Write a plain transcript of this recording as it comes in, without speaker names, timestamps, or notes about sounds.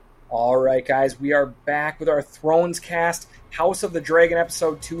All right, guys, we are back with our Thrones cast, House of the Dragon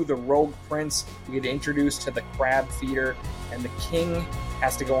Episode 2, The Rogue Prince. We get introduced to the crab feeder, and the king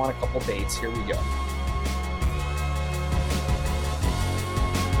has to go on a couple dates. Here we go.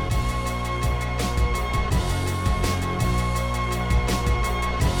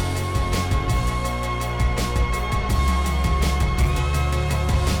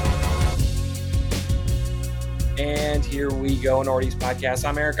 And here we go, Nordy's Podcast.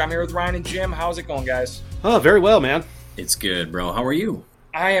 I'm Eric. I'm here with Ryan and Jim. How's it going, guys? Oh, very well, man. It's good, bro. How are you?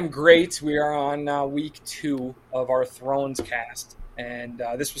 I am great. We are on week 2 of our Thrones cast, and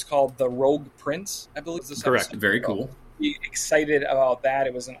this was called The Rogue Prince, I believe. This Correct. episode. Very cool. Be excited about that.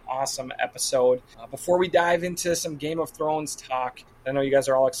 It was an awesome episode. Before we dive into some Game of Thrones talk, I know you guys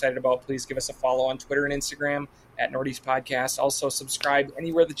are all excited about, please give us a follow on Twitter and Instagram at Nordy's Podcast. Also, subscribe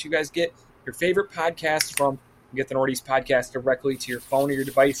anywhere that you guys get your favorite podcasts from. You get the Nordy's Podcast directly to your phone or your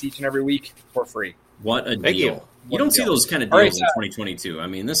device each and every week for free. What a Thank deal. You don't see those kind of deals in 2022. I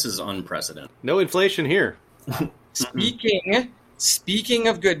mean, this is unprecedented. No inflation here. Speaking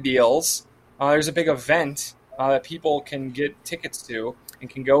of good deals, there's a big event that people can get tickets to and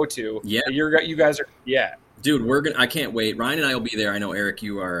can go to. Yeah. You guys are, yeah. Dude, I can't wait. Ryan and I will be there. I know, Eric,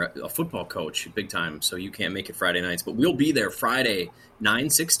 you are a football coach big time, so you can't make it Friday nights, but we'll be there Friday,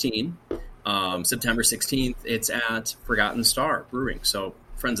 9/16. September 16th, it's at Forgotten Star Brewing. So,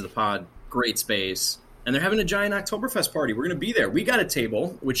 friends of the pod, great space. And they're having a giant Oktoberfest party. We're going to be there. We got a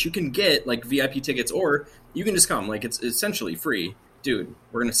table, which you can get, like, VIP tickets, or you can just come. Like, it's essentially free. Dude,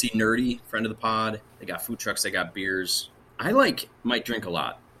 we're going to see Nerdy, friend of the pod. They got food trucks. They got beers. I, might drink a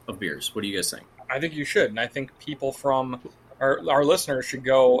lot of beers. What do you guys think? I think you should. And I think people from our listeners should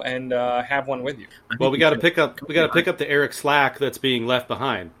go and have one with you. Well, we got to pick up the Eric Slack that's being left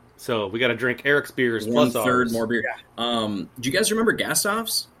behind. So we got to drink Eric's beers plus ours. More beer. Yeah. Do you guys remember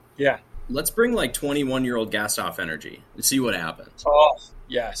Gastoffs? Yeah. Let's bring 21-year-old Gastoff energy and see what happens. Oh,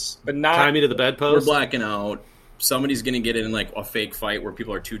 yes. But not... Tie me to the bedpost. We're blacking out. Somebody's going to get in a fake fight where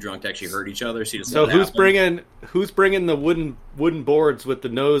people are too drunk to actually hurt each other. So who's bringing the wooden boards with the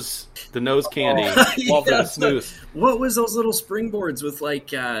nose candy? Yes, the snooze. What was those little springboards with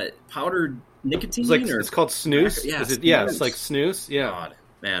powdered nicotine? It's called snooze. Yeah, it's like snooze. Yeah. God,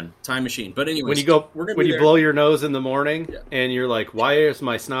 man, time machine. But anyway, when you blow your nose in the morning and you're like, why is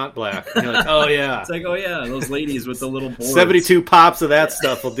my snot black? And you're like, oh yeah. It's like, oh yeah, those ladies with the little boards. 72 pops of that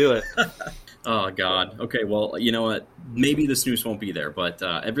stuff will do it. Oh, God. Okay, well, you know what? Maybe the snooze won't be there, but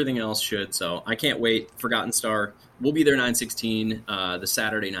everything else should. So I can't wait. Forgotten Star. We'll be there 9/16, the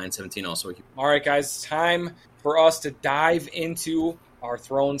Saturday 9/17 also. All right, guys. It's time for us to dive into our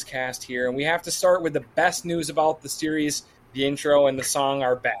Thrones cast here. And we have to start with the best news about the series. The intro and the song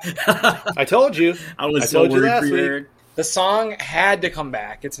are back. I told you. I was so worried for you, Eric. The song had to come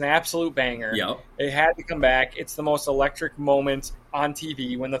back. It's an absolute banger. Yep. It had to come back. It's the most electric moment on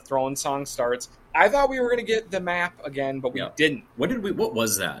TV when the Throne song starts. I thought we were going to get the map again, but we didn't. What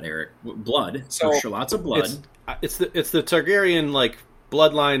was that, Eric? Blood. So for sure, lots of blood. It's the Targaryen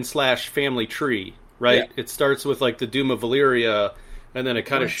bloodline / family tree, right? Yeah. It starts with the Doom of Valyria, and then it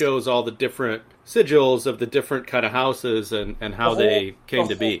kind of shows all the different sigils of the different kind of houses and how they came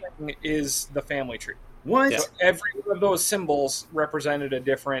to be. Thing is the family tree. What? So every one of those symbols represented a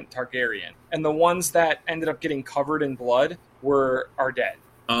different Targaryen. And the ones that ended up getting covered in blood are dead.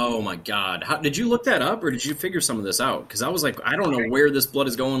 Oh my God. Did you look that up or did you figure some of this out? Because I was like, I don't know where this blood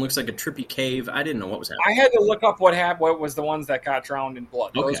is going. Looks like a trippy cave. I didn't know what was happening. I had to look up what was the ones that got drowned in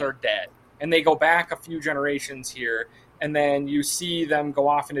blood. Okay. Those are dead. And they go back a few generations here. And then you see them go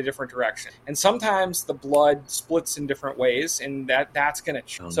off in a different direction. And sometimes the blood splits in different ways, and that's going to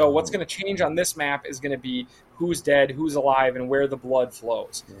change. So what's going to change on this map is going to be who's dead, who's alive, and where the blood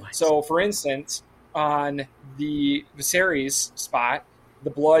flows. What? So, for instance, on the Viserys spot, the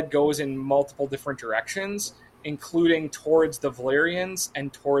blood goes in multiple different directions, including towards the Valyrians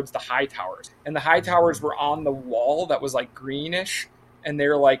and towards the High Towers. And the High Towers were on the wall that was greenish, and they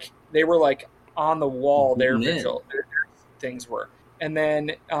were on the wall. Their things were. And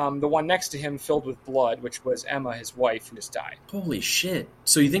then the one next to him filled with blood, which was Emma, his wife, who just died. Holy shit.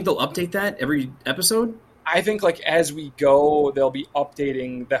 So you think they'll update that every episode? I think as we go, they'll be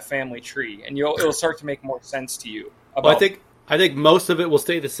updating the family tree, and it'll start to make more sense to you. Well, I think most of it will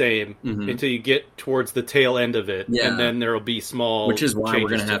stay the same until you get towards the tail end of it, and then there will be small Which is why we're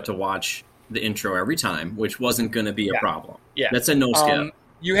going to have to it. watch the intro every time, which wasn't going to be a problem. Yeah. That's a no skip.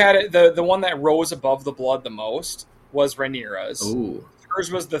 You had it, the one that rose above the blood the most was Rhaenyra's. Ooh. Hers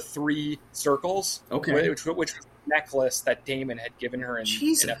was the 3 circles, which was the necklace that Daemon had given her in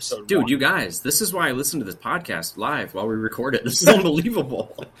episode 1. Dude, you guys, this is why I listen to this podcast live while we record it. This is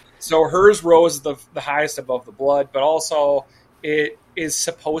unbelievable. So hers rose the highest above the blood, but also it is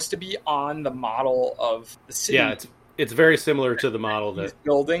supposed to be on the model of the city. Yeah, it's very similar to the model he's that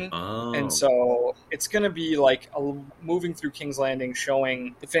building. Oh. And so it's going to be like moving through King's Landing,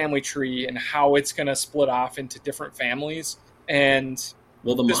 showing the family tree and how it's going to split off into different families. And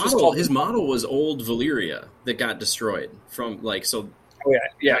well, his model was old Valyria that got destroyed from oh that's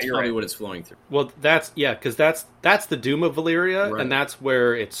yeah, probably you're right. what it's flowing through. Well, because that's the Doom of Valyria, Right. and that's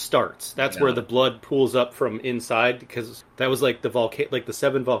where it starts. That's where the blood pools up from inside, because that was like the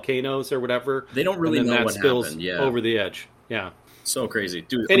 7 volcanoes or whatever. They don't really and then know that what spills happened. Yeah, over the edge. Yeah. so crazy,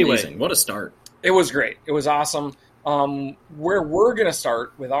 dude. Anyway. Amazing. What a start. It was great. It was awesome. Where we're going to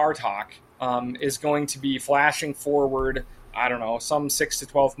start with our talk is going to be flashing forward, I don't know, some 6 to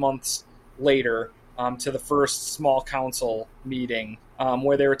 12 months later to the first small council meeting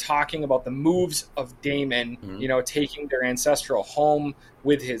where they were talking about the moves of Daemon, taking their ancestral home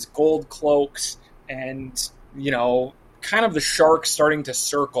with his gold cloaks and, kind of the shark starting to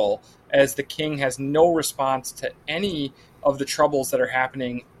circle as the king has no response to any of the troubles that are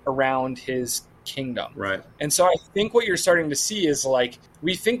happening around his kingdom. Right. And so I think what you're starting to see is like,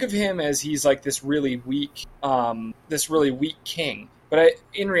 we think of him as he's like this really weak king. But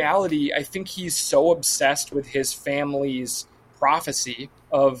in reality, I think he's so obsessed with his family's prophecy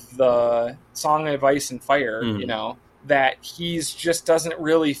of the Song of Ice and Fire, that he's just doesn't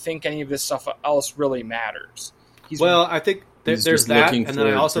really think any of this stuff else really matters. I think there's that, and then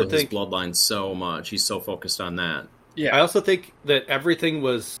I also think his bloodline so much. He's so focused on that. Yeah. I also think that everything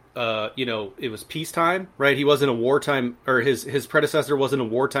was, it was peacetime, right? He wasn't a wartime, or his predecessor wasn't a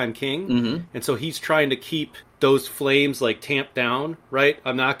wartime king, and so he's trying to keep those flames like tamped down, right?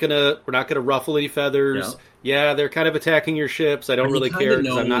 We're not gonna ruffle any feathers. Yeah, they're kind of attacking your ships. I don't really care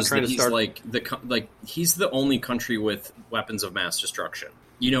because I'm not trying to start. He's the only country with weapons of mass destruction.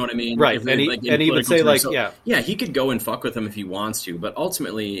 You know what I mean? Right, and he would say he could go and fuck with them if he wants to, but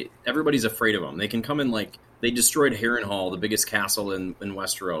ultimately everybody's afraid of him. They can come in they destroyed Harrenhal, the biggest castle in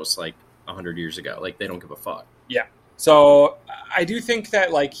Westeros, 100 years ago. They don't give a fuck. Yeah. So I do think that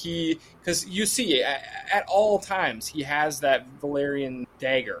because you see at all times he has that Valyrian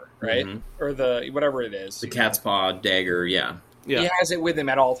dagger, right? Or whatever it is. The cat's paw dagger, yeah. He has it with him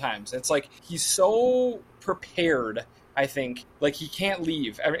at all times. It's like he's so prepared, I think, he can't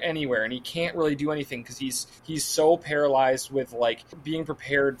leave anywhere and he can't really do anything because he's so paralyzed with being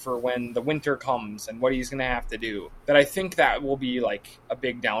prepared for when the winter comes and what he's going to have to do, that I think that will be a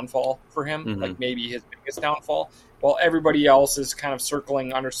big downfall for him, maybe his biggest downfall, while everybody else is kind of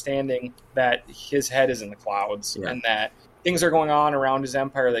circling, understanding that his head is in the clouds and that things are going on around his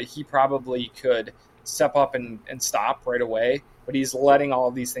empire that he probably could step up and stop right away, but he's letting all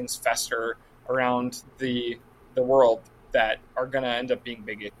of these things fester around the world that are going to end up being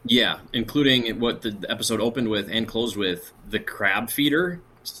big. Yeah, including what the episode opened with and closed with, the crab feeder.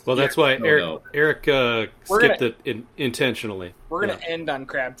 Well, that's why Eric skipped it intentionally. We're going to end on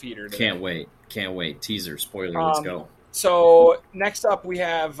crab feeder today. Can't wait. Teaser, spoiler, let's go. So next up we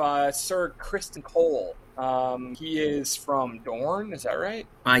have Sir Criston Cole. He is from Dorne, is that right?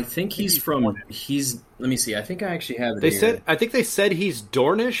 I think let me see, I think I actually have it I think they said he's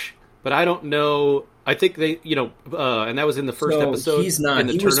Dornish, but I don't know. I think they, and that was in the first episode. He's not.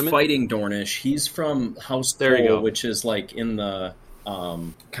 He was fighting Dornish. He's from House Cole, which is in the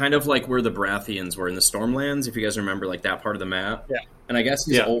kind of where the Baratheons were in the Stormlands. If you guys remember, that part of the map. Yeah. And I guess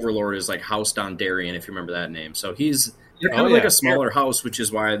his overlord is House Dondarrion, if you remember that name. So they're kind of a smaller house, which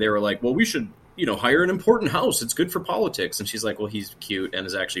is why they were well, we should hire an important house. It's good for politics. And she's well, he's cute and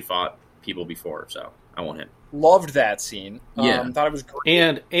has actually fought people before, so I want him. Loved that scene. Thought it was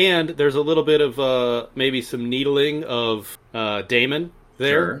great. And there's a little bit of maybe some needling of Daemon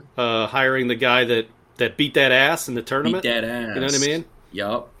there, hiring the guy that beat that ass in the tournament. Beat that ass. You know what I mean?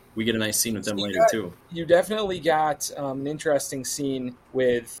 Yup. We get a nice scene with them later, too. You definitely got an interesting scene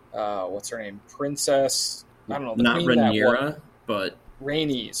with, what's her name? Princess, I don't know. Not Rhaenyra, but...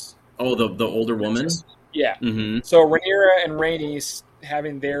 Rhaenys. Oh, the older woman? Yeah. Mm-hmm. So Rhaenyra and Rhaenys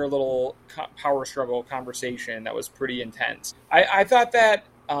having their little power struggle conversation that was pretty intense. I thought that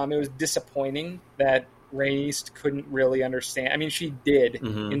it was disappointing that Rhaenys couldn't really understand. I mean, she did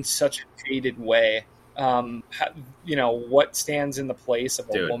in such a jaded way. What stands in the place of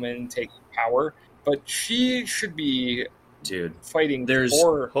a woman taking power, but she should be fighting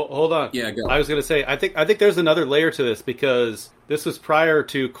for... Hold on. Yeah, go. I was going to say, I think there's another layer to this, because this was prior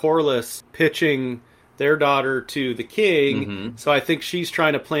to Corlys pitching their daughter to the king, so I think she's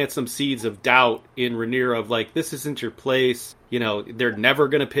trying to plant some seeds of doubt in Rhaenyra of this isn't your place, they're never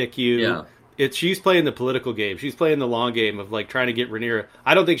going to pick you. she's playing the political game. She's playing the long game of like trying to get Rhaenyra.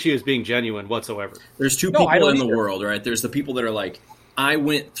 I don't think she was being genuine whatsoever. There's two people in the world, right? There's the people that are like, I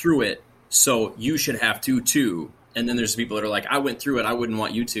went through it, so you should have to too. And then there's the people that are like, I went through it, I wouldn't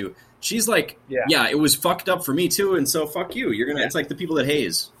want you to. She's like, yeah, it was fucked up for me too, and so fuck you. You're gonna. It's like the people that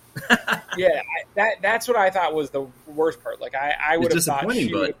haze. That's what I thought was the worst part. Like I would have thought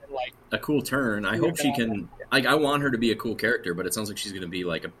she would have been like a cool turn. I hope she can. Like I want her to be a cool character, but it sounds like she's going to be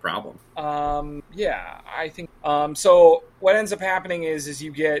like a problem. I think. So what ends up happening is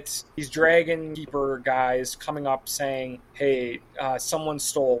you get these dragon keeper guys coming up saying, "Hey, someone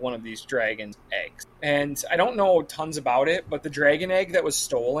stole one of these dragon eggs," and I don't know tons about it, but the dragon egg that was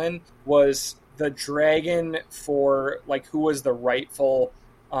stolen was the dragon for like who was the rightful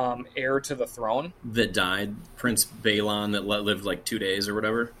heir to the throne that died, Prince Balon, that lived like 2 days or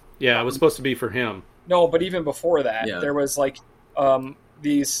whatever. Yeah, it was supposed to be for him. No, but even before that, there was like a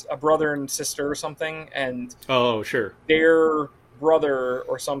brother and sister or something, and their brother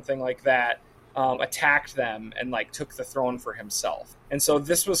or something like that attacked them and like took the throne for himself. And so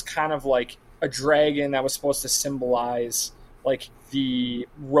this was kind of like a dragon that was supposed to symbolize like the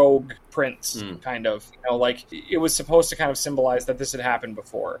rogue prince, kind of, like it was supposed to kind of symbolize that this had happened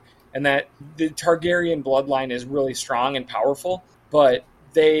before, and that the Targaryen bloodline is really strong and powerful, but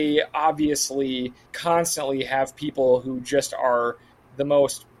they obviously constantly have people who just are the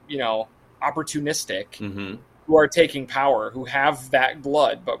most, opportunistic, who are taking power, who have that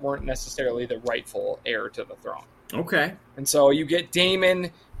blood, but weren't necessarily the rightful heir to the throne. Okay. And so you get Daemon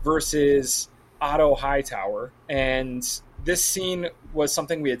versus Otto Hightower, and this scene was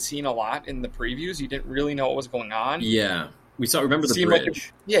something we had seen a lot in the previews. You didn't really know what was going on. Yeah. Remember the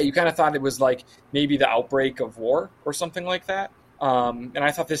bridge. You kind of thought it was like maybe the outbreak of war or something like that. And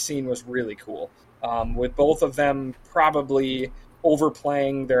I thought this scene was really cool, with both of them probably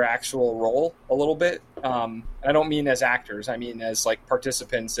overplaying their actual role a little bit. I don't mean as actors; I mean as like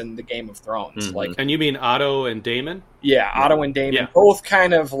participants in the Game of Thrones. Mm-hmm. Like, and you mean Otto and Daemon? Yeah, Otto and Daemon, both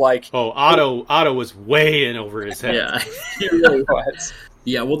kind of like. Oh, Otto was way in over his head. Yeah, he really was.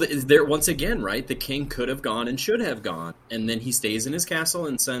 Yeah, well, there once again, right? The king could have gone and should have gone, and then he stays in his castle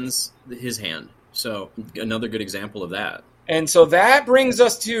and sends his hand. So another good example of that. And so that brings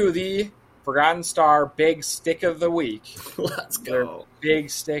us to the Forgotten Star Big Stick of the Week. Let's go. Their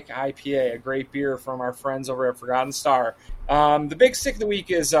Big Stick IPA, a great beer from our friends over at Forgotten Star. The Big Stick of the Week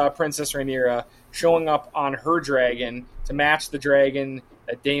is Princess Rhaenyra showing up on her dragon to match the dragon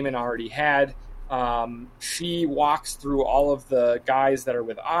that Daemon already had. She walks through all of the guys that are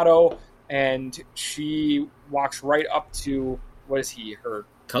with Otto, and she walks right up to, what is he, her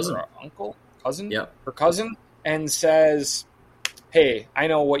cousin? Her uncle? Cousin? Yep. Her cousin? And says, hey, I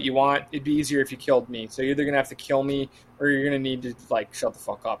know what you want. It'd be easier if you killed me. So you're either going to have to kill me or you're going to need to like shut the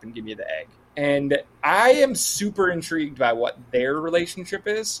fuck up and give me the egg. And I am super intrigued by what their relationship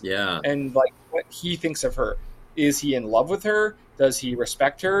is. Yeah. And like what he thinks of her. Is he in love with her? Does he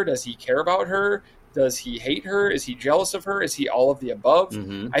respect her? Does he care about her? Does he hate her? Is he jealous of her? Is he all of the above?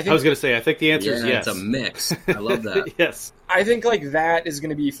 Mm-hmm. I was going to say, I think the answer is yes. It's a mix. I love that. Yes. I think like that is going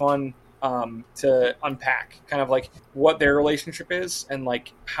to be fun to unpack, kind of like what their relationship is and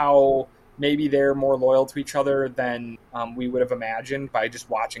like how maybe they're more loyal to each other than we would have imagined by just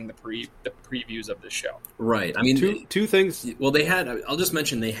watching the previews of this show. Right. I mean, two things. Well, I'll just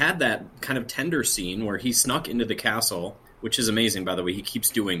mention they had that kind of tender scene where he snuck into the castle, which is amazing, by the way. He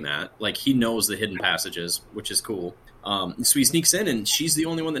keeps doing that. Like, he knows the hidden passages, which is cool. So he sneaks in, and she's the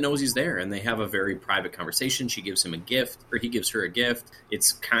only one that knows he's there, and they have a very private conversation. She gives him a gift, or he gives her a gift.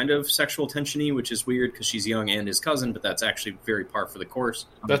 It's kind of sexual tension-y, which is weird because she's young and his cousin, but that's actually very par for the course.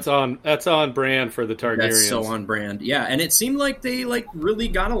 That's on brand for the Targaryens. That's so on brand. Yeah, and it seemed like they like really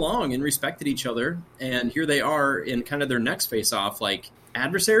got along and respected each other, and here they are in kind of their next face-off, like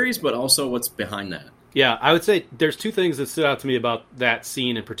adversaries, but also what's behind that. Yeah, I would say there's two things that stood out to me about that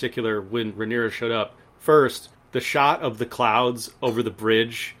scene in particular when Rhaenyra showed up. First, the shot of the clouds over the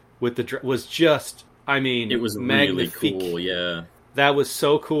bridge with was just, I mean, it was magnifique. Really cool. Yeah, that was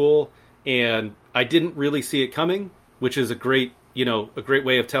so cool, and I didn't really see it coming, which is a great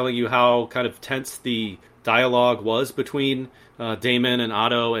way of telling you how kind of tense the dialogue was between Daemon and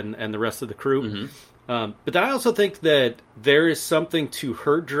Otto and the rest of the crew. Mm-hmm. But I also think that there is something to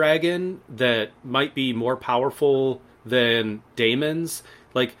her dragon that might be more powerful than Daemon's.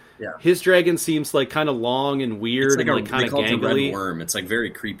 Like, yeah. His dragon seems like kind of long and weird and like kind of gangly. Red worm. It's like very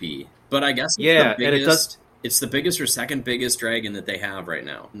creepy. But I guess it's the biggest or second biggest dragon that they have right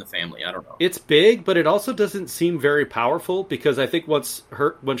now in the family. I don't know. It's big, but it also doesn't seem very powerful because I think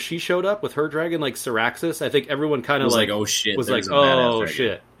when she showed up with her dragon like Syraxis, I think everyone kind of was like, oh shit, was like, oh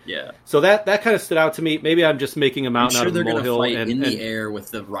shit. Yeah. So that kind of stood out to me. Maybe I'm just making a I'm mountain sure out of a they're going to molehill. fight And in the air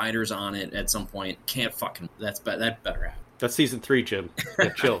with the riders on it at some point. Can't fucking... That better happen. that's season 3, Jim. Yeah,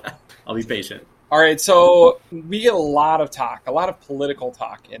 chill. I'll be patient. All right, so we get a lot of talk, a lot of political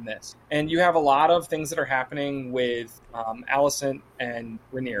talk in this. And you have a lot of things that are happening with Alicent and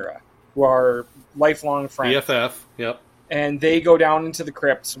Rhaenyra, who are lifelong friends. BFF, yep. And they go down into the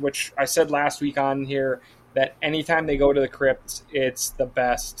crypts, which I said last week on here, that anytime they go to the crypts, it's the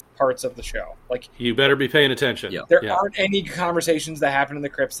best parts of the show. Like, You better be paying attention. Yeah. there aren't any conversations that happen in the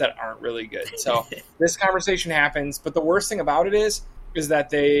crypts that aren't really good. So this conversation happens, but the worst thing about it is that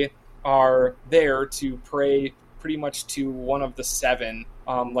they are there to pray pretty much to one of the 7,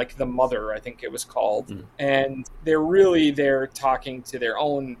 like the mother, I think it was called. And they're really there talking to their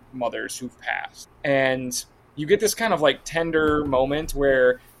own mothers who've passed. And you get this kind of like tender moment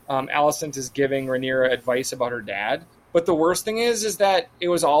where Alicent is giving Rhaenyra advice about her dad. But the worst thing is that it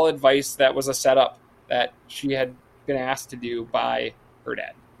was all advice that was a setup that she had been asked to do by her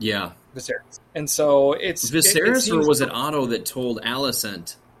dad. Yeah. Viserys. And so it's... Viserys, or was it Otto that told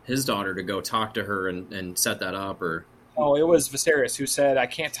Alicent, his daughter, to go talk to her and set that up? Or Oh, it was Viserys who said, I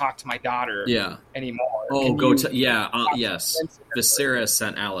can't talk to my daughter anymore. Oh, yes. Viserys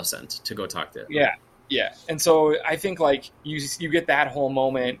sent Alicent to go talk to her. Yeah. And so I think like you get that whole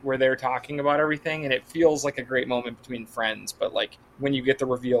moment where they're talking about everything, and it feels like a great moment between friends. But like when you get the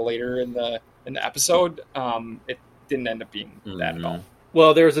reveal later in the episode, it didn't end up being that at all.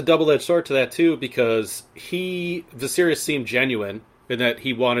 Well, there's a double-edged sword to that too, because Viserys seemed genuine in that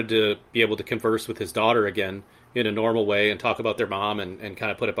he wanted to be able to converse with his daughter again in a normal way and talk about their mom and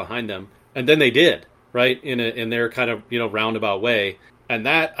kind of put it behind them. And then they did, right? In their kind of, roundabout way. And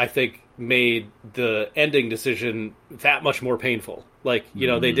that, I think, made the ending decision that much more painful. Like,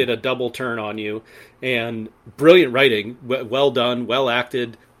 they did a double turn on you, and brilliant writing, well done, well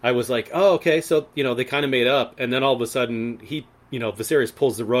acted. I was like, oh, okay, so, they kind of made up. And then all of a sudden, Viserys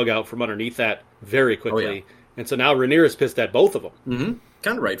pulls the rug out from underneath that very quickly. Oh, yeah. And so now Rhaenyra's pissed at both of them. Mm-hmm.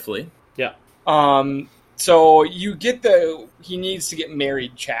 Kind of rightfully. Yeah. So you get he needs to get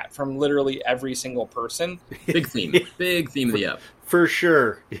married chat from literally every single person. Big theme. Big theme of the ep. For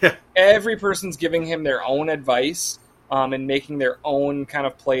sure. Yeah. Every person's giving him their own advice and making their own kind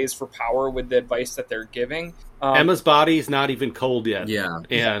of plays for power with the advice that they're giving. Emma's body's not even cold yet. Yeah.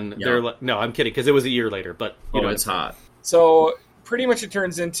 And they're like, no, I'm kidding, because it was a year later. But it's hot. So pretty much it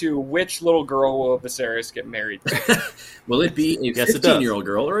turns into which little girl will Viserys get married to? Will it be a 15-year-old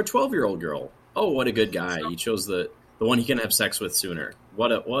girl or a 12-year-old girl? Oh, what a good guy. He chose the one he can have sex with sooner.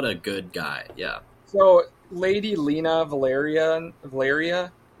 What a good guy. Yeah. So Lady Lena Valeria,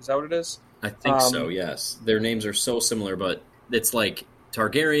 is that what it is? I think so, yes. Their names are so similar, but it's like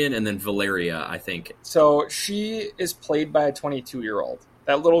Targaryen and then Valeria, I think. So she is played by a 22-year-old.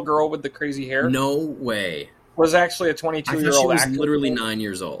 That little girl with the crazy hair? No way. Was actually a 22-year-old actress. I thought she was literally 9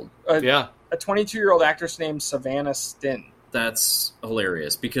 years old. A 22-year-old actress named Savannah Stin. That's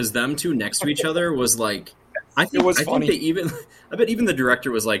hilarious, because them two next to each other was like... I think I bet even the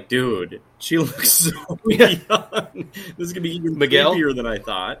director was like, dude, she looks so young. This is going to be even creepier than I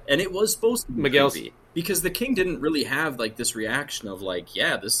thought. And it was supposed to be creepy. Because the king didn't really have like this reaction of like,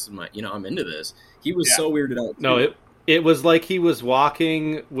 yeah, this is my, I'm into this. He was so weirded out. Too. No, it was like he was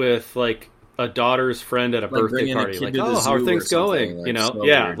walking with like a daughter's friend at a birthday party. Like, oh, how are things going? Like, so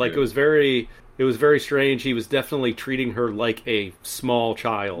weird, like dude. It was very strange. He was definitely treating her like a small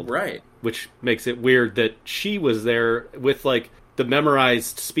child. Right. Which makes it weird that she was there with like the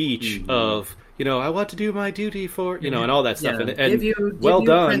memorized speech of, I want to do my duty for, and all that stuff. Yeah. And give you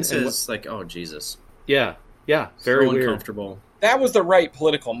done. Princess, like, oh, Jesus. Yeah. Very so weird. Uncomfortable. That was the right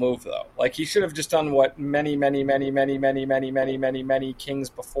political move, though. Like, he should have just done what many kings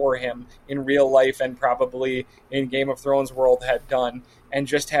before him in real life and probably in Game of Thrones world had done, and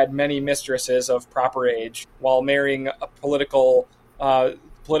just had many mistresses of proper age while marrying a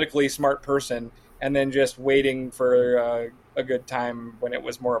politically smart person, and then just waiting for a good time when it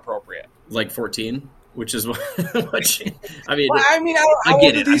was more appropriate. Like 14? Which is what she, I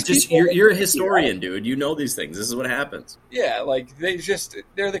get it. You're a historian, dude. You know these things. This is what happens. Yeah, like they're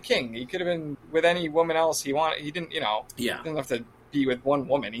the king. He could have been with any woman else he wanted. He didn't, He didn't have to be with one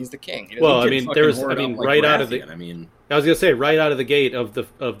woman. He's the king. I was gonna say right out of the gate of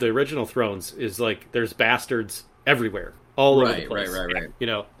the original Thrones is like there's bastards everywhere, all over the place. Right.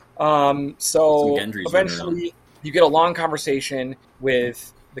 So eventually you get a long conversation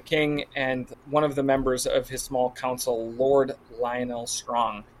with the king and one of the members of his small council, Lord Lionel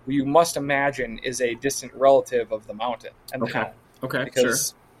Strong, who you must imagine is a distant relative of the Mountain and the Hound. Okay,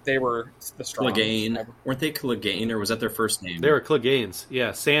 because they were the strong. Clegane. Weren't they Clegane, or was that their first name? They were Cleganes.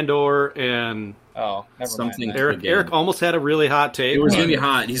 Yeah, Sandor and Oh, never something. mind. Eric almost had a really hot take. It was going to be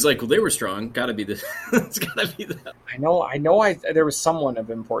hot. He's like, well, they were strong. Got to be this. It's got to be that. I know. There was someone of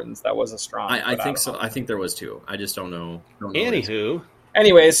importance that was a strong. I think so. I think there was too. I just don't know. Anywho.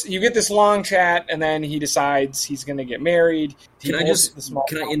 Anyways, you get this long chat, and then he decides he's going to get married. Can I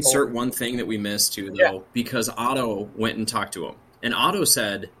insert one thing that we missed too, though? Yeah. Because Otto went and talked to him, and Otto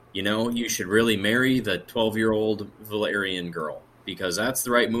said, you should really marry the 12-year-old Valyrian girl because that's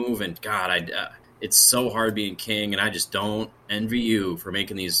the right move. And God, it's so hard being king, and I just don't envy you for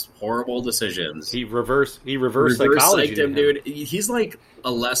making these horrible decisions. He reverse psychology him, dude. He's like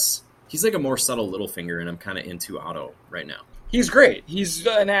a more subtle Littlefinger, and I'm kind of into Otto right now. He's great. He's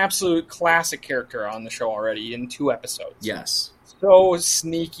an absolute classic character on the show already in 2 episodes. Yes. So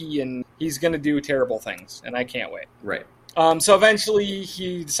sneaky, and he's going to do terrible things, and I can't wait. Right. So eventually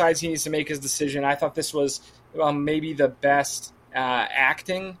he decides he needs to make his decision. I thought this was maybe the best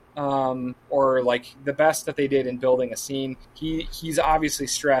acting or like the best that they did in building a scene. He's obviously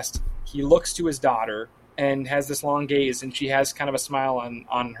stressed. He looks to his daughter and has this long gaze, and she has kind of a smile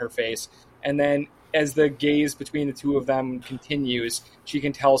on her face. And then as the gaze between the two of them continues, she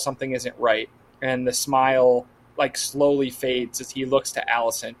can tell something isn't right. And the smile like slowly fades as he looks to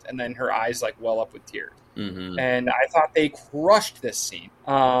Alicent, and then her eyes like well up with tears. Mm-hmm. And I thought they crushed this scene.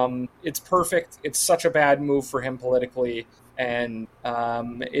 It's perfect. It's such a bad move for him politically. And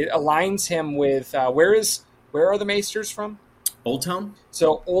it aligns him with where are the Maesters from? Old Town?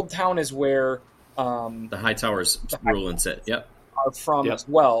 So Old Town is where the Hightowers rule and sit. Yep. Are from as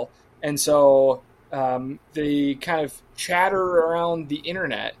well. And so the kind of chatter around the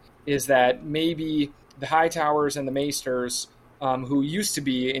internet is that maybe the Hightowers and the Maesters, who used to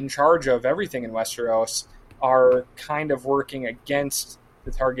be in charge of everything in Westeros, are kind of working against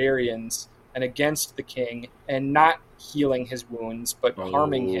the Targaryens and against the king, and not healing his wounds, but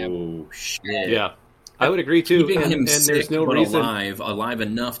harming him. Oh, shit. Yeah. I would agree too. Keeping him sick, there's no but reason alive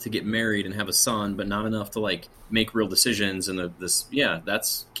enough to get married and have a son, but not enough to like make real decisions. And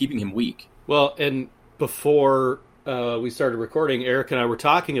that's keeping him weak. Well, and before we started recording, Eric and I were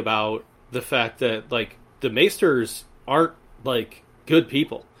talking about the fact that like the Maesters aren't like good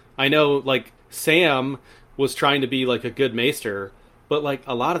people. I know like Sam was trying to be like a good Maester, but like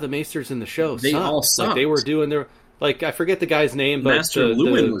a lot of the Maesters in the show all sucked. Like they were doing their like I forget the guy's name, but Master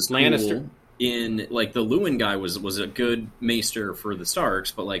Lewin was Lannister. Cool. In like the Lewin guy was a good Maester for the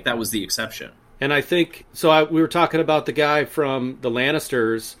Starks, but like that was the exception. And I think so. We were talking about the guy from the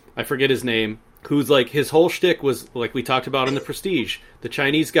Lannisters. I forget his name. Who's like his whole shtick was like we talked about in the Prestige, the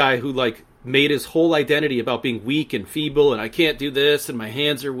Chinese guy who like made his whole identity about being weak and feeble, and I can't do this, and my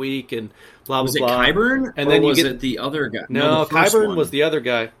hands are weak, and blah blah blah. Was it Qyburn, and then was it the other guy? No, Qyburn was the other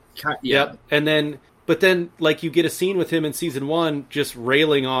guy. Yep. And then, but then like you get a scene with him in season 1 just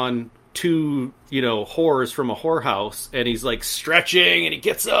railing on 2 whores from a whorehouse, and he's like stretching, and he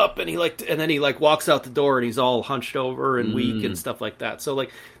gets up, and then he walks out the door, and he's all hunched over and weak and stuff like that. So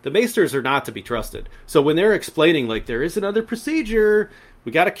like the Maesters are not to be trusted. So when they're explaining like there is another procedure,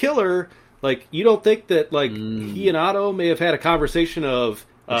 we got to kill her, like you don't think that like he and Otto may have had a conversation of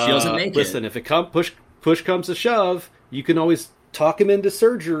she doesn't make listen, if it push comes to shove, you can always talk him into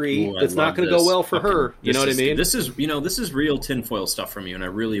surgery. Ooh, that's not going to go well for her. You know what I mean? This is real tinfoil stuff from you, and I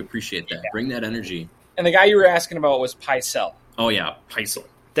really appreciate that. Bring that energy. And the guy you were asking about was Pycelle. Oh yeah, Pycelle.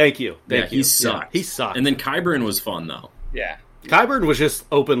 Thank you. He sucked. Yeah, he sucked. And then Qyburn was fun though. Yeah. Qyburn was just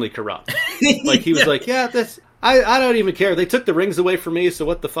openly corrupt. Like he was like, yeah, I don't even care. They took the rings away from me, so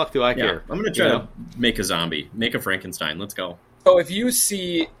what the fuck do I care? I'm going to try to make a zombie, make a Frankenstein. Let's go. So if you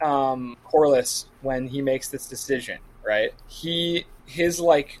see Corlys when he makes this decision, right? His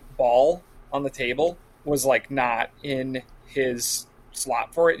like ball on the table was like not in his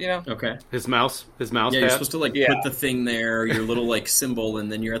slot for it, Okay. His mouse Yeah, pad. you're supposed to put the thing there, your little like symbol,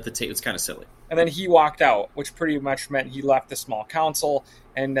 and then you're at the table. It's kind of silly. And then he walked out, which pretty much meant he left the small council.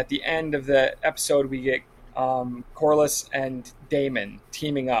 And at the end of the episode, we get Corlys and Daemon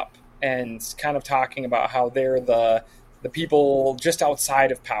teaming up and kind of talking about how they're the people just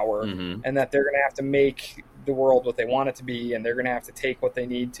outside of power, and that they're going to have to make the world what they want it to be, and they're going to have to take what they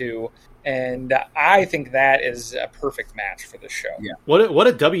need to. And I think that is a perfect match for this show. Yeah. What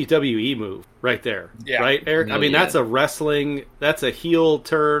a WWE move right there. Yeah. Right, Eric? Really, I mean, that's a heel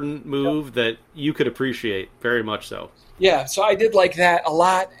turn move that you could appreciate very much so. Yeah, so I did like that a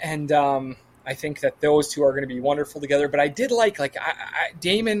lot, and I think that those two are going to be wonderful together. But I did like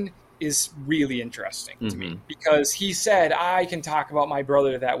Daemon is really interesting to me because he said, I can talk about my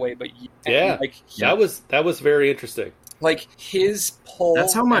brother that way, but that was very interesting. like his pull.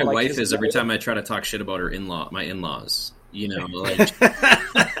 That's how my and, like, wife his is every role- time I try to talk shit about my in-laws. You know, like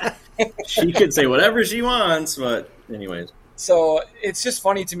she could say whatever she wants, but anyways. So it's just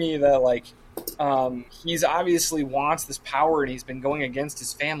funny to me that like he's obviously wants this power and he's been going against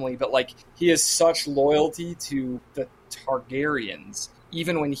his family, but like he has such loyalty to the Targaryens,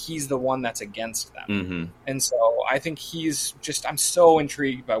 even when he's the one that's against them. Mm-hmm. And so I think I'm so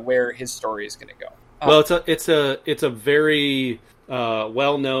intrigued by where his story is going to go. Well, it's a very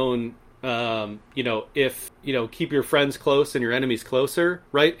well-known, if keep your friends close and your enemies closer,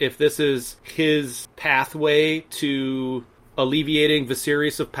 right? If this is his pathway to alleviating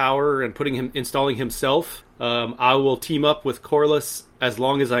Viserys of power and installing himself, I will team up with Corlys as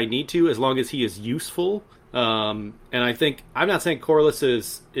long as I need to, as long as he is useful. And I think I'm not saying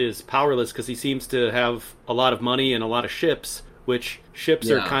Corlys is powerless, because he seems to have a lot of money and a lot of ships, which ships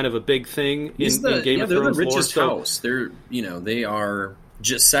are kind of a big thing in Game of Thrones. They're the richest lore, house. They are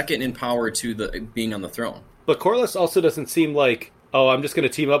just second in power to being on the throne. But Corlys also doesn't seem like, oh, I'm just going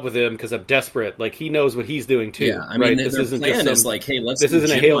to team up with him because I'm desperate. Like, he knows what he's doing too. Yeah, I mean, right? their plan is like, hey, let's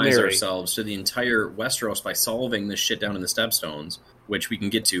legitimize ourselves to the entire Westeros by solving this shit down in the Stepstones, which we can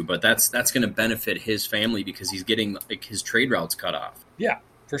get to. But that's going to benefit his family because he's getting like his trade routes cut off. Yeah,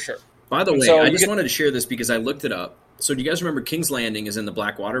 for sure. By the way, I just wanted to share this because I looked it up. So do you guys remember King's Landing is in the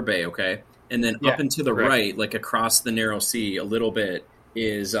Blackwater Bay, okay? And then up and to the right, like across the Narrow Sea a little bit,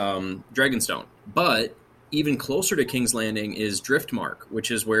 is Dragonstone. But even closer to King's Landing is Driftmark, which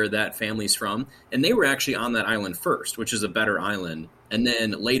is where that family's from. And they were actually on that island first, which is a better island. And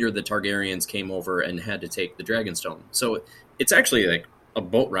then later the Targaryens came over and had to take the Dragonstone. So it's actually like a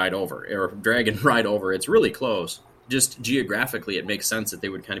boat ride over, or a dragon ride over. It's really close. Just geographically, it makes sense that they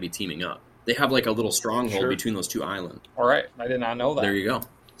would kind of be teaming up. They have like a little stronghold between those two islands. All right. I did not know that. There you go.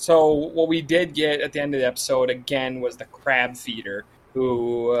 So what we did get at the end of the episode, again, was the crab feeder,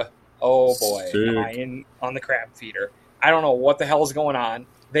 who, oh boy, am I in on the crab feeder. I don't know what the hell is going on.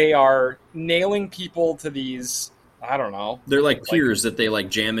 They are nailing people to these, I don't know. They're like piers that they like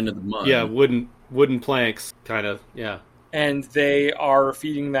jam into the mud. Yeah, wooden planks, kind of, yeah. And they are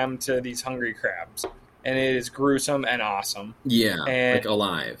feeding them to these hungry crabs. And it is gruesome and awesome. Yeah, and like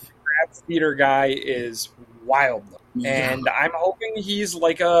alive. Crab feeder guy is wild. Yeah. And I'm hoping he's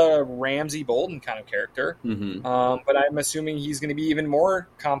like a Ramsay Bolton kind of character. Mm-hmm. But I'm assuming he's going to be even more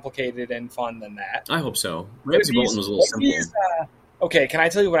complicated and fun than that. I hope so. Ramsay Bolton was a little simple. Okay, can I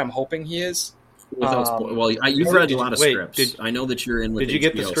tell you what I'm hoping he is? You've read a lot of scripts. I know that you're in with HBO, you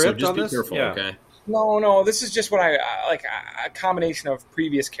get the script so just on be this? careful, Yeah. okay? No, this is just what I like, a combination of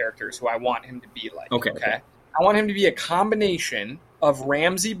previous characters who I want him to be like. Okay. I want him to be a combination of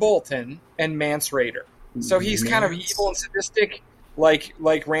Ramsay Bolton and Mance Rayder. So he's kind of evil and sadistic like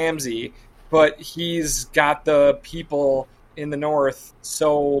Ramsay, but he's got the people in the north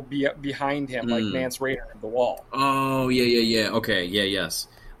behind him, like Mance Rayder of the Wall. Oh, yeah. Okay, yes.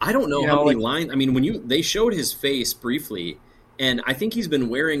 I don't know how many lines. I mean, they showed his face briefly, and I think he's been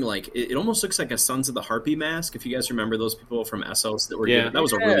wearing like it almost looks like a Sons of the Harpy mask. If you guys remember those people from Essos that were given, that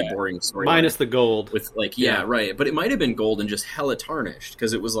was a really boring story. Minus the gold. With like, right. But it might have been gold and just hella tarnished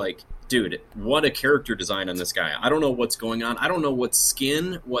because it was like, dude, what a character design on this guy. I don't know what's going on. I don't know what's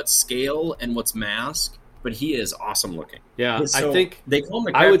skin, what's scale, and what's mask. But he is awesome looking. Yeah, so I think they call him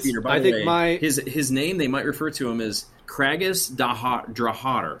a crab feeder. By the way, his name they might refer to him as Cragus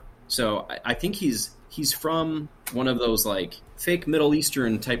Drahater. So I think he's from one of those like fake Middle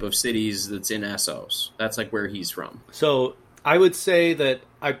Eastern type of cities that's in Essos. That's like where he's from. So I would say that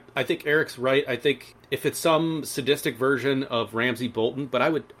I think Eric's right. I think if it's some sadistic version of Ramsay Bolton, but I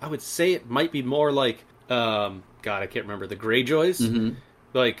would say it might be more like God, I can't remember, the Greyjoys. Mm-hmm.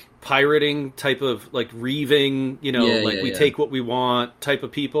 Like pirating type of like reaving, we take what we want type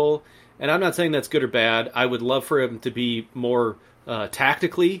of people. And I'm not saying that's good or bad. I would love for him to be more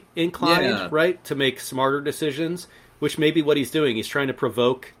tactically inclined, right? To make smarter decisions, which may be what he's doing. He's trying to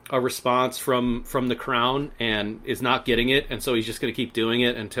provoke a response from the crown and is not getting it. And so he's just going to keep doing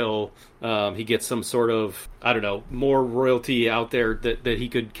it until he gets some sort of, I don't know, more royalty out there that he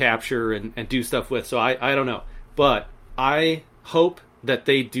could capture and do stuff with. So I don't know. But I hope that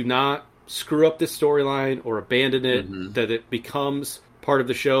they do not screw up this storyline or abandon it, that it becomes part of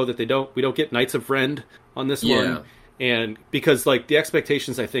the show, that we don't get Knights of Ren on this one. And because like the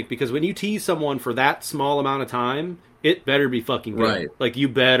expectations, I think, because when you tease someone for that small amount of time, it better be fucking good. Right. Like you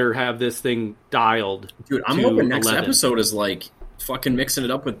better have this thing dialed. Dude, I'm hoping next episode is like fucking mixing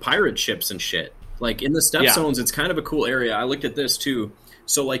it up with pirate ships and shit. Like in the Stepstones, it's kind of a cool area. I looked at this too.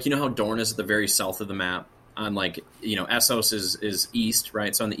 So like, you know how Dorne is at the very south of the map? on like, you know, Essos is east,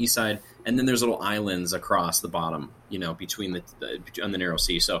 right? So on the east side, and then there's little islands across the bottom, you know, between on the narrow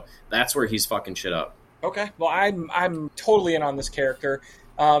sea. So that's where he's fucking shit up. Okay, well, I'm totally in on this character.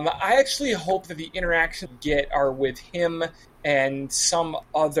 I actually hope that the interactions we get are with him and some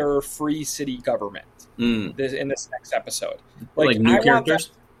other free city government in this next episode. Like new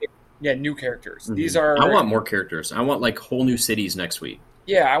characters? Yeah, new characters. Mm-hmm. These are. I want more characters. I want like whole new cities next week.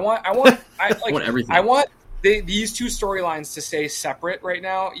 Yeah, I want everything. I want these two storylines to stay separate right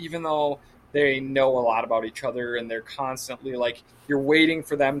now, even though they know a lot about each other and they're constantly like you're waiting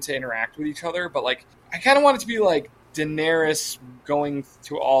for them to interact with each other. But like, I kind of want it to be like Daenerys going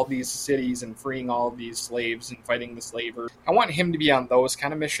to all these cities and freeing all of these slaves and fighting the slavers. I want him to be on those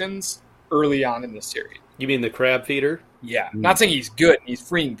kind of missions early on in the series. You mean the crab feeder? Yeah, not saying he's good and he's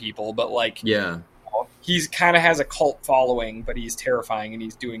freeing people, but like, yeah, he's kind of has a cult following, but he's terrifying and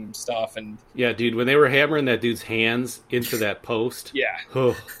he's doing stuff. And yeah, dude, when they were hammering that dude's hands into that post, yeah,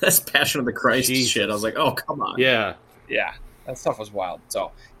 that's Passion of the Christ shit. I was like, oh, come on. Yeah, that stuff was wild.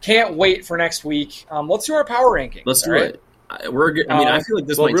 So can't wait for next week. Let's do our power rankings. Let's do it. I feel like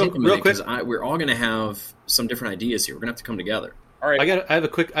this might take a minute because we're all going to have some different ideas here. We're going to have to come together. All right. I have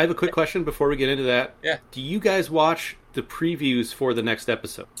a quick question before we get into that. Yeah. Do you guys watch the previews for the next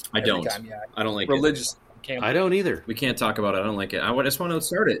episode? I don't. I don't like it. Religious. I don't either. We can't talk about it. I don't like it. I just want to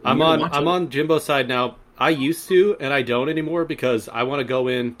start it. I'm on Jimbo's side now. I used to, and I don't anymore because I want to go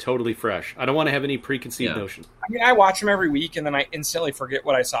in totally fresh. I don't want to have any preconceived notions. I mean, I watch them every week, and then I instantly forget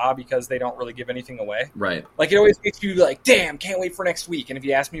what I saw because they don't really give anything away. Right. Like, it always makes you like, damn, can't wait for next week. And if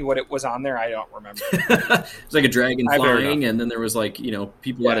you ask me what it was on there, I don't remember. It's like a dragon flying, and then there was like, you know,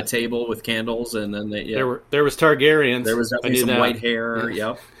 people at a table with candles, and then there was Targaryens. There was definitely some white hair.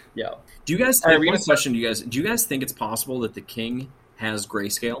 Yep. Yeah. Do you guys? One question. Do you guys think it's possible that the king has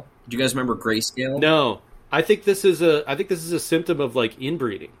grayscale? Do you guys remember grayscale? No. I think this is a symptom of like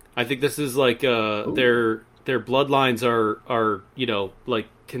inbreeding. I think this is like their bloodlines are you know, like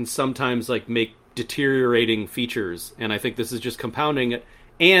can sometimes like make deteriorating features, and I think this is just compounding it.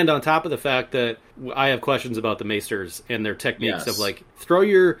 And on top of the fact that I have questions about the Maesters and their techniques of like throw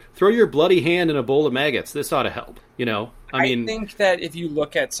your bloody hand in a bowl of maggots. This ought to help. You know, I mean, think that if you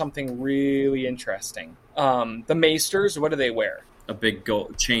look at something really interesting, the Maesters, what do they wear? A big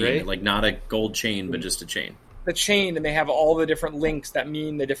gold chain, right? Like not a gold chain, but just a chain. The chain, and they have all the different links that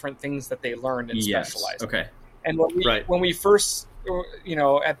mean the different things that they learned and specialized. Okay. And when we first, you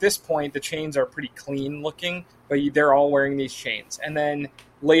know, at this point, the chains are pretty clean looking, but they're all wearing these chains. And then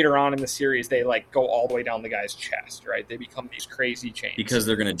later on in the series, they like go all the way down the guy's chest, right? They become these crazy chains because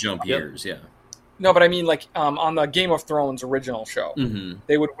they're going to jump years. Yeah. No, but I mean, like on the Game of Thrones original show,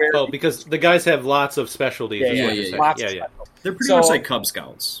 they would wear. Oh, because the guys have lots of specialties. Yeah. They're pretty much like Cub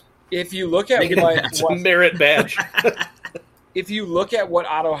Scouts. If you look at what merit badge, if you look at what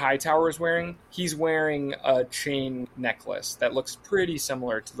Otto Hightower is wearing, he's wearing a chain necklace that looks pretty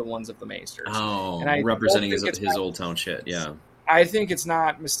similar to the ones of the Maesters. Oh, and representing his Old Town shit. Yeah. I think it's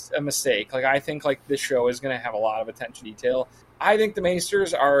not a mistake. Like I think like this show is going to have a lot of attention to detail. I think the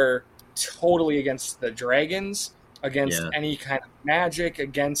Maesters are totally against the dragons, against any kind of magic,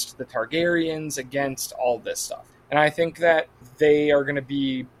 against the Targaryens, against all this stuff. And I think that they are going to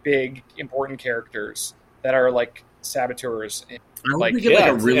be big, important characters that are like saboteurs. I hope we get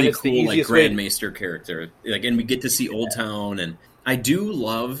like a really cool like Grand Maester character, like, and we get to see Old Town. And I do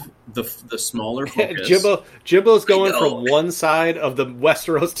love the smaller focus. Jimbo's going from one side of the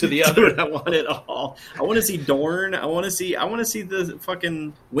Westeros to the other. Dude, I want it all. I want to see Dorne. I want to see the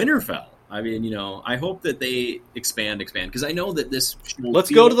fucking Winterfell. I mean, you know, I hope that they expand because I know that this.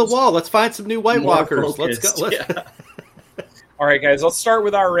 Let's go to the wall. Let's find some new White Walkers. Let's go. All right, guys. Let's start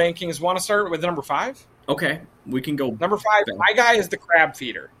with our rankings. Want to start with number 5? Okay, we can go. Number 5. My guy is the Crab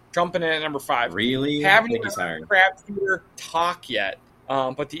Feeder. Jumping in at number 5. Really? Haven't even heard Crab Feeder talk yet,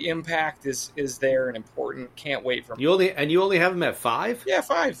 but the impact is there and important. Can't wait for him. You only have him at 5? Yeah,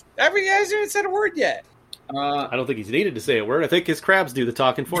 5. Every guy hasn't even said a word yet. I don't think he's needed to say a word. I think his crabs do the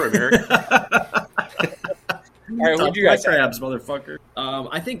talking for him, Eric. All right, what do you guys crabs, motherfucker?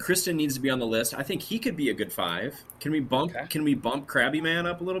 I think Kristen needs to be on the list. I think he could be a good 5. Can we bump Krabby Man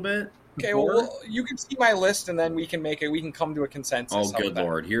up a little bit? Okay, well, you can see my list, and then we can come to a consensus. Oh, good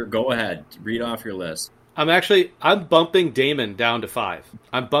Lord! Here, go ahead. Read off your list. I'm bumping Daemon down to 5.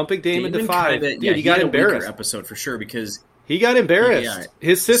 I'm bumping Daemon to 5. Dude, he got embarrassed. Episode for sure because he got embarrassed.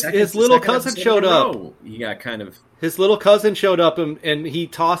 His little cousin showed up. He got kind of. His little cousin showed up and he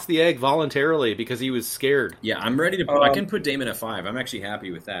tossed the egg voluntarily because he was scared. Yeah, I'm ready to. I can put Daemon at 5. I'm actually happy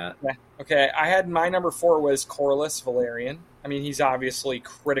with that. Yeah. Okay, I had my number 4 was Corlys Velaryon. I mean, he's obviously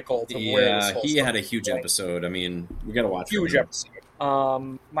critical to where this whole he stuff had a is huge going. episode. I mean, we got to watch Huge it.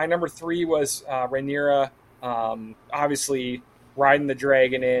 episode. My number 3 was Rhaenyra. Obviously, riding the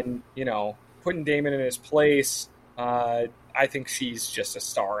dragon in, putting Daemon in his place. I think she's just a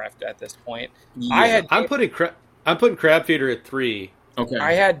star at this point. Yeah. I'm putting Crab Feeder at 3. Okay.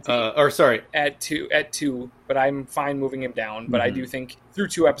 I had sorry, at two, but I'm fine moving him down. But I do think through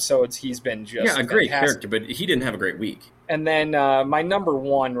 2 episodes, he's been just a great fantastic. character, but he didn't have a great week. And then my number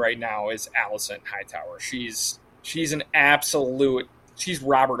 1 right now is Alicent Hightower. She's an absolute. She's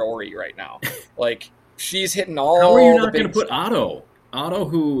Robert Ory right now. Like she's hitting all. How are you not going to put Otto? Otto,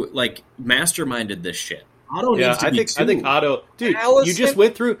 who masterminded this shit. Otto yeah, needs to be I think Otto, dude. Alicent?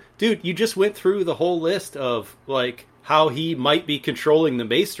 You just went through the whole list of how he might be controlling the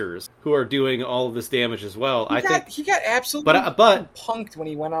Maesters who are doing all of this damage as well. He got absolutely but punked when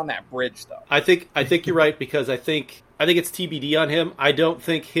he went on that bridge, though. I think you're right because I think it's TBD on him. I don't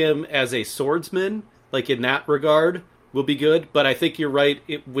think him as a swordsman, in that regard, will be good. But I think you're right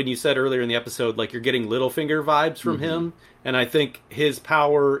when you said earlier in the episode, you're getting Littlefinger vibes from him, and I think his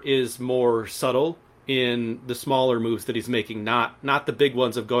power is more subtle in the smaller moves that he's making, not the big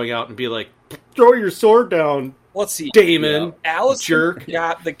ones of going out and be like, throw your sword down. Let's see. Daemon, Alicent jerk.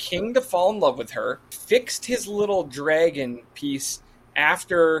 got the king to fall in love with her, fixed his little dragon piece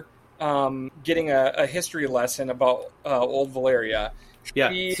after getting a history lesson about old Valeria.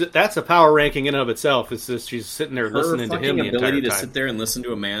 So that's a power ranking in and of itsel's. Is just she's sitting there listening to him the entire time. Her ability to sit there and listen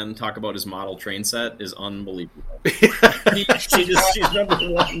to a man talk about his model train set is unbelievable. She's number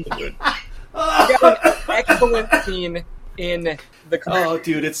 1, dude. He got an excellent scene in the. Oh,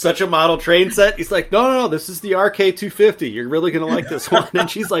 dude, it's such a model train set. He's like, no, this is the RK250. You're really gonna like this one. And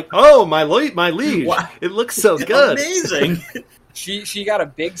she's like, oh, my liege, wow. It looks so good, amazing. She got a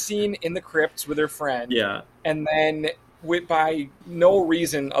big scene in the crypts with her friend. Yeah, and then. By no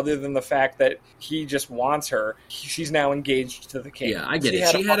reason other than the fact that he just wants her, she's now engaged to the king. Yeah, I get it.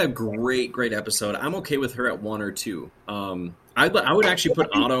 She had a great episode. I'm okay with her at 1 or 2. I would actually put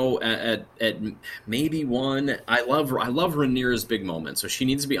Otto at maybe 1. I love Rhaenyra's big moment, so she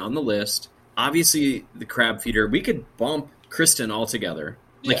needs to be on the list. Obviously, the Crab Feeder. We could bump Kristen altogether.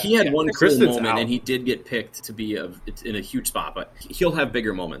 He had one cool moment, and he did get picked to be in a huge spot, but he'll have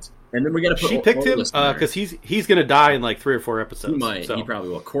bigger moments. And then we got to put. She picked him because he's going to die in 3 or 4 episodes. He might. So. He probably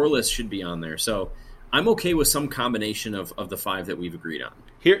will. Corlys should be on there. So I'm okay with some combination of the 5 that we've agreed on.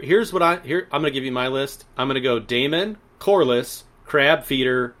 Here's what I'm going to give you my list. I'm going to go Daemon, Corlys, Crab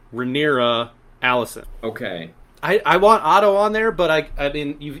Feeder, Rhaenyra, Alicent. Okay. I want Otto on there, but I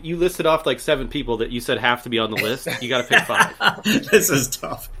mean you listed off 7 people that you said have to be on the list. You got to pick 5. This is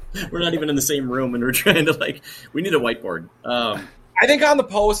tough. We're not even in the same room, and we're trying to we need a whiteboard. I think on the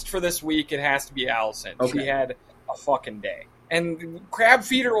post for this week it has to be Alicent. Okay. She had a fucking day, and Crab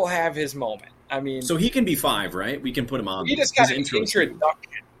Feeder will have his moment. I mean, so he can be 5, right? We can put him on. He just got an introduction.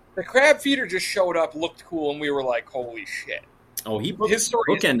 The Crab Feeder just showed up, looked cool, and we were like, "Holy shit!" Oh, his story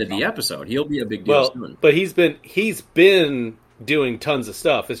bookended the episode. He'll be a big deal soon. But he's been doing tons of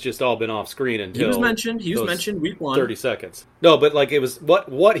stuff. It's just all been off screen until he was mentioned week 1, 30 seconds. No, but it was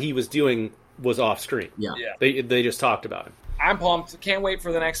what he was doing was off screen. Yeah. They just talked about him. I'm pumped. Can't wait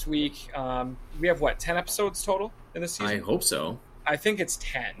for the next week. We have 10 episodes total in this season? I hope so. I think it's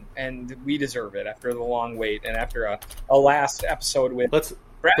 10, and we deserve it after the long wait and after a last episode with.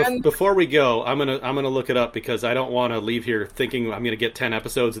 Before we go, I'm gonna look it up because I don't want to leave here thinking I'm gonna get 10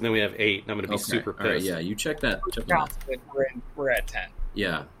 episodes and then we have 8 and I'm gonna be super pissed. All right, yeah, you check that. We're at 10.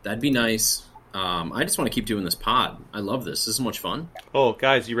 Yeah, that'd be nice. I just want to keep doing this pod. I love this. This is much fun. Oh,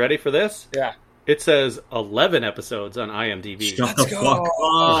 guys, you ready for this? Yeah. It says 11 episodes on IMDb. Let's go.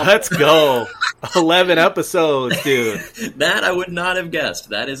 Let's go. 11 episodes, dude. That I would not have guessed.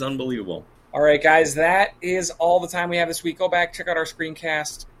 That is unbelievable. All right, guys, that is all the time we have this week. Go back, check out our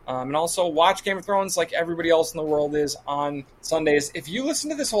screencast, and also watch Game of Thrones like everybody else in the world is on Sundays. If you listen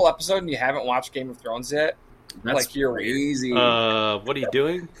to this whole episode and you haven't watched Game of Thrones yet, that's you're crazy. What are you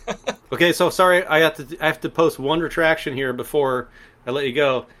doing? Okay, so sorry, I have to post one retraction here before I let you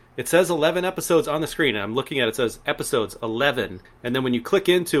go. It says 11 episodes on the screen, and I'm looking at it. It says episodes 11, and then when you click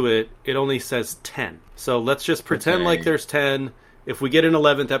into it, it only says 10. So let's just pretend like there's 10. If we get an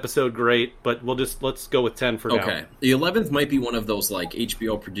 11th episode, great, but let's go with 10 for now. Okay. The 11th might be one of those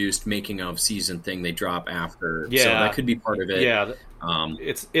HBO produced making of season thing they drop after. Yeah. So that could be part of it. Yeah.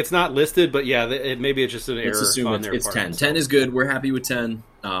 It's not listed, but yeah, maybe it's just an error on their part. It's 10. So. 10 is good. We're happy with 10.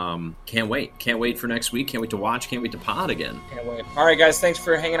 Can't wait. Can't wait for next week. Can't wait to watch. Can't wait to pod again. Can't wait. All right, guys. Thanks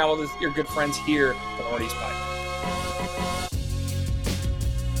for hanging out with your good friends here at the Northeast Pod.